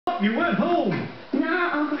thought you went home. No,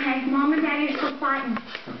 Uncle Hank. Mom and Daddy are still fighting.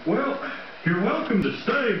 Well, you're welcome to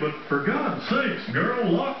stay, but for God's sakes,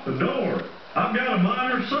 girl, lock the door. I've got a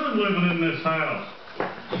minor son living in this house.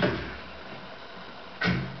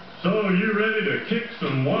 So, you ready to kick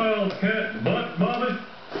some wildcat butt, Bobby?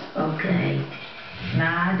 Okay.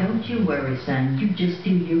 Nah, don't you worry, son. You just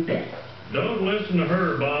do your best. Don't listen to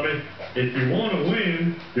her, Bobby. If you want to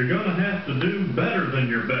win, you're going to have to do better than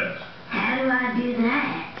your best. How do I do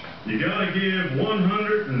that? You got to give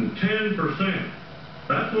 110%.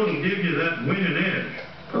 That's what'll give you that winning edge.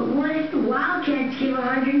 But what if the Wildcats give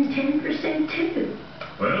 110% too?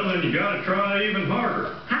 Well, then you got to try even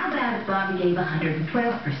harder. How about if Bobby gave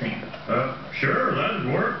 112%? Sure, that'd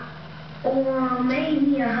work. Or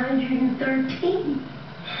maybe 113.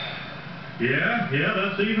 Yeah,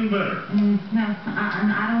 that's even better. No,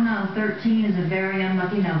 I don't know. 13 is a very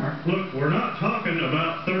unlucky number. Look, we're not talking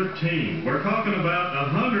about 13. We're talking about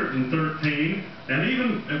 113, and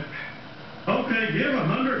even... Okay, give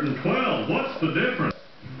 112. What's the difference?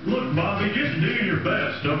 Look, Bobby, just do your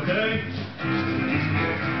best, okay?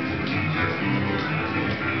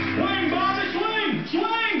 Swing, Bobby, swing!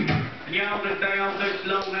 Swing! Y'all that down this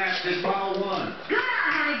low nasty ball one. Good eye,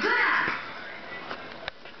 honey, good eye.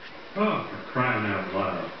 Oh, for crying out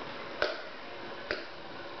loud.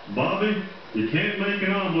 Bobby, you can't make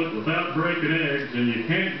an omelet without breaking eggs, and you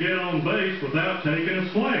can't get on base without taking a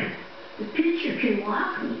swing. The pitcher could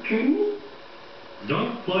walk me, couldn't he?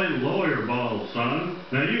 Don't play lawyer ball, son.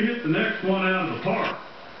 Now you hit the next one out of the park.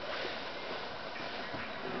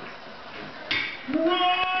 Run!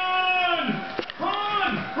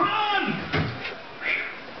 Run! Run!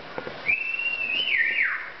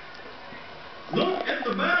 Look at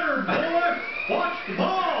the batter, boy! Watch the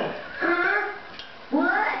ball! Huh?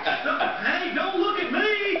 What? Hey, don't look at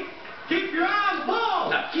me! Keep your eye on the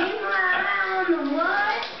ball! Keep my eye on the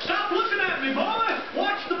what? Stop looking at me, boy!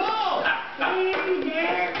 Watch the ball! Hey,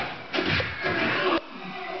 Dad.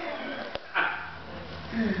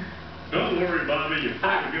 Don't worry, Bobby. You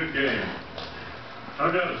played a good game.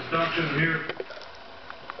 I've got to stop in here.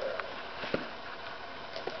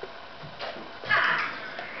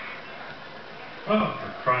 Oh,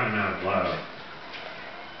 for crying out loud.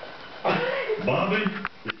 Bobby,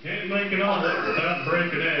 you can't make an omelet without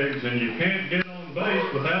breaking eggs, and you can't get on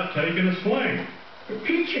base without taking a swing. The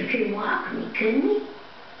pitcher could walk me, couldn't he?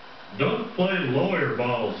 Don't play lawyer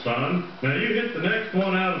ball, son. Now you hit the next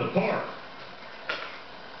one out of the park.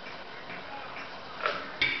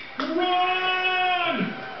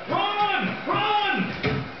 Run! Run! Run!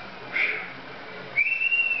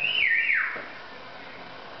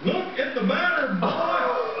 Look at the batter, boy!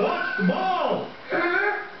 Watch the ball!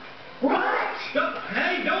 Huh? What?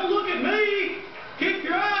 Hey, don't look at me! Keep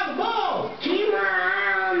your eye on the ball! Keep my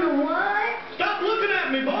eye on the what? Stop looking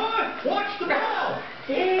at me, boy! Watch the ball!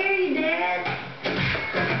 Hey, Dad.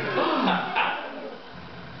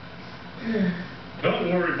 Don't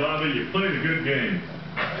worry, Bobby. You played a good game.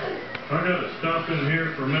 I got to stop in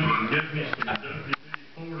here for a minute and get me some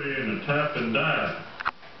WD-40 and a tap and die.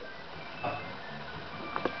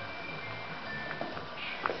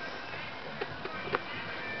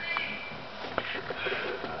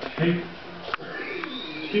 Hey,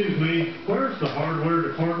 excuse me, where's the hardware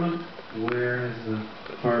department? Where is the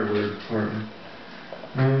hardware department?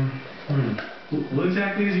 What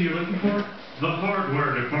exactly is it you're looking for? The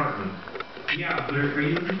hardware department. Yeah, but are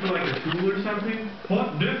you looking for like a tool or something?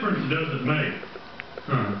 What difference does it make?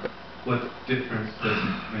 What difference does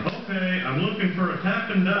it make? Okay, I'm looking for a tap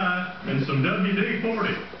and die and some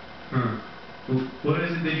WD-40. What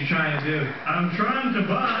is it that you're trying to do? I'm trying to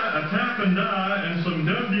buy a tap and die and some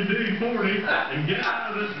WD-40 and get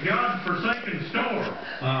out of this godforsaken store.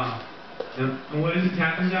 And what is a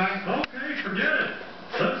tap and die? Okay, forget it.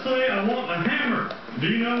 Let's say I want a hammer. Do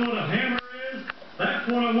you know what a hammer is? That's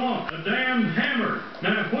what I want, a damn hammer.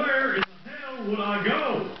 Now where in the hell would I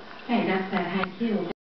go? Hey, that's that Hank Hill.